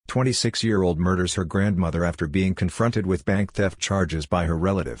26-year-old murders her grandmother after being confronted with bank theft charges by her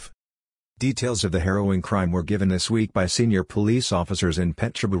relative. Details of the harrowing crime were given this week by senior police officers in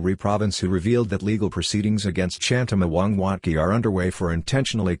Phetchaburi province who revealed that legal proceedings against Shantama Wangwatki are underway for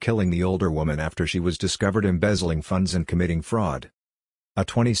intentionally killing the older woman after she was discovered embezzling funds and committing fraud. A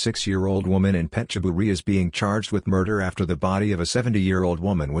 26-year-old woman in Phetchaburi is being charged with murder after the body of a 70-year-old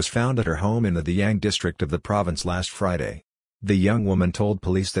woman was found at her home in the Diang district of the province last Friday. The young woman told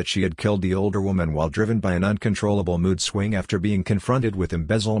police that she had killed the older woman while driven by an uncontrollable mood swing after being confronted with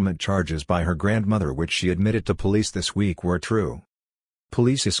embezzlement charges by her grandmother, which she admitted to police this week were true.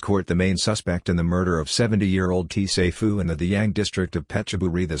 Police escort the main suspect in the murder of 70-year-old T. Seifu in the Diang district of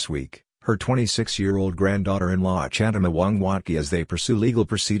Phetchaburi this week, her 26-year-old granddaughter-in-law Shantama Wangwatki, as they pursue legal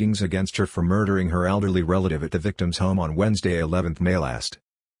proceedings against her for murdering her elderly relative at the victim's home on Wednesday 11 May last.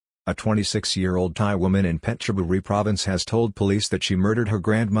 A 26-year-old Thai woman in Phetchaburi province has told police that she murdered her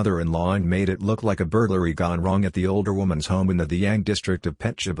grandmother-in-law and made it look like a burglary gone wrong at the older woman's home in the Diang district of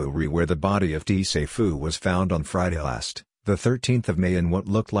Phetchaburi, where the body of T. Seifu was found on Friday last, the 13th of May, in what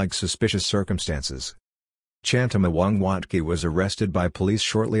looked like suspicious circumstances. Shantama Wangwatki was arrested by police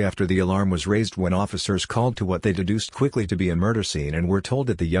shortly after the alarm was raised when officers called to what they deduced quickly to be a murder scene and were told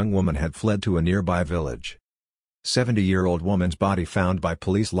that the young woman had fled to a nearby village. 70-year-old woman's body found by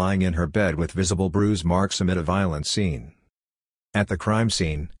police lying in her bed with visible bruise marks amid a violent scene. At the crime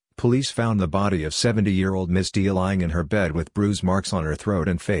scene, police found the body of 70-year-old Ms. D lying in her bed with bruise marks on her throat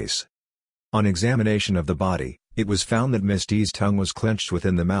and face. On examination of the body, it was found that Ms. D's tongue was clenched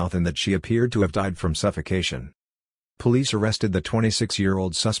within the mouth and that she appeared to have died from suffocation. Police arrested the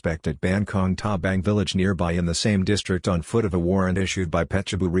 26-year-old suspect at Bangkong Tabang village nearby in the same district on foot of a warrant issued by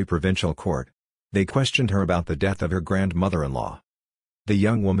Phetchaburi Provincial Court. They questioned her about the death of her grandmother-in-law. The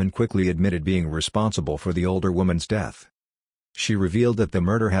young woman quickly admitted being responsible for the older woman's death. She revealed that the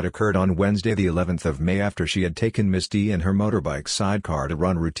murder had occurred on Wednesday the 11th of May after she had taken Ms. D in her motorbike sidecar to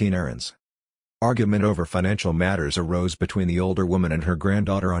run routine errands. Argument over financial matters arose between the older woman and her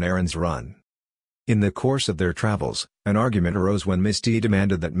granddaughter on errands run. In the course of their travels, an argument arose when Ms. D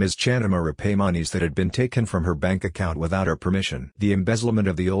demanded that Ms. Shantama repay monies that had been taken from her bank account without her permission. The embezzlement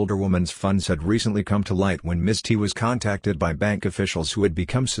of the older woman's funds had recently come to light when Ms. T was contacted by bank officials who had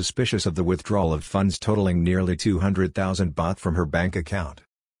become suspicious of the withdrawal of funds totaling nearly 200,000 baht from her bank account.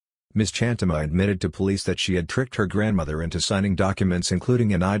 Ms. Shantama admitted to police that she had tricked her grandmother into signing documents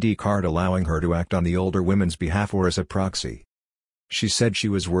including an ID card allowing her to act on the older woman's behalf or as a proxy. She said she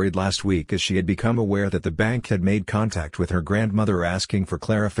was worried last week as she had become aware that the bank had made contact with her grandmother asking for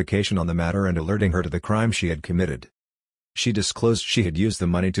clarification on the matter and alerting her to the crime she had committed. She disclosed she had used the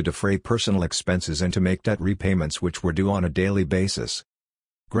money to defray personal expenses and to make debt repayments which were due on a daily basis.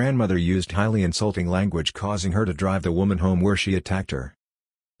 Grandmother used highly insulting language, causing her to drive the woman home where she attacked her.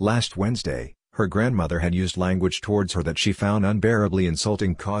 Last Wednesday, her grandmother had used language towards her that she found unbearably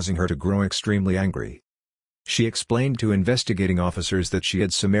insulting, causing her to grow extremely angry. She explained to investigating officers that she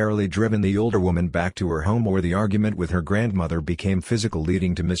had summarily driven the older woman back to her home where the argument with her grandmother became physical,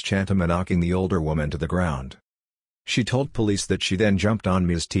 leading to Ms. Shantama knocking the older woman to the ground. She told police that she then jumped on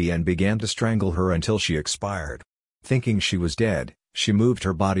Ms. T and began to strangle her until she expired. Thinking she was dead, she moved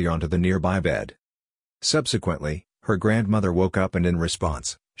her body onto the nearby bed. Subsequently, her grandmother woke up and in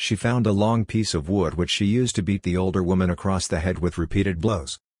response, she found a long piece of wood which she used to beat the older woman across the head with repeated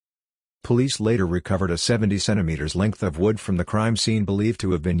blows. Police later recovered a 70 centimeters length of wood from the crime scene believed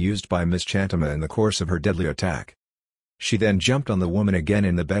to have been used by Ms. Shantama in the course of her deadly attack. She then jumped on the woman again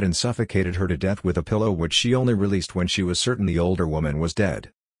in the bed and suffocated her to death with a pillow which she only released when she was certain the older woman was dead.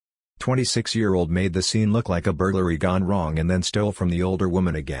 26-year-old made the scene look like a burglary gone wrong and then stole from the older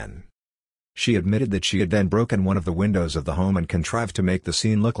woman again. She admitted that she had then broken one of the windows of the home and contrived to make the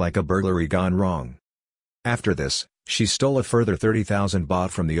scene look like a burglary gone wrong. After this, she stole a further 30,000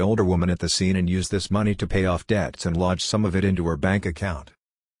 baht from the older woman at the scene and used this money to pay off debts and lodge some of it into her bank account.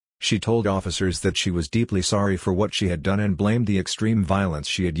 She told officers that she was deeply sorry for what she had done and blamed the extreme violence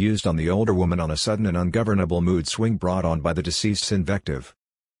she had used on the older woman on a sudden and ungovernable mood swing brought on by the deceased's invective.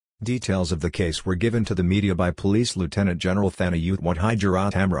 Details of the case were given to the media by Police Lieutenant General Thanayut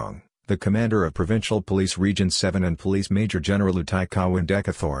Wadhijarat Amrong, the commander of Provincial Police Region 7, and Police Major General Utai Kawan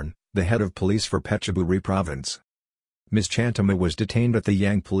Dekathorn, the head of police for Phetchaburi Province. Ms. Shantama was detained at the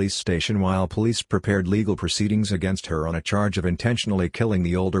Yang police station while police prepared legal proceedings against her on a charge of intentionally killing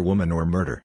the older woman or murder.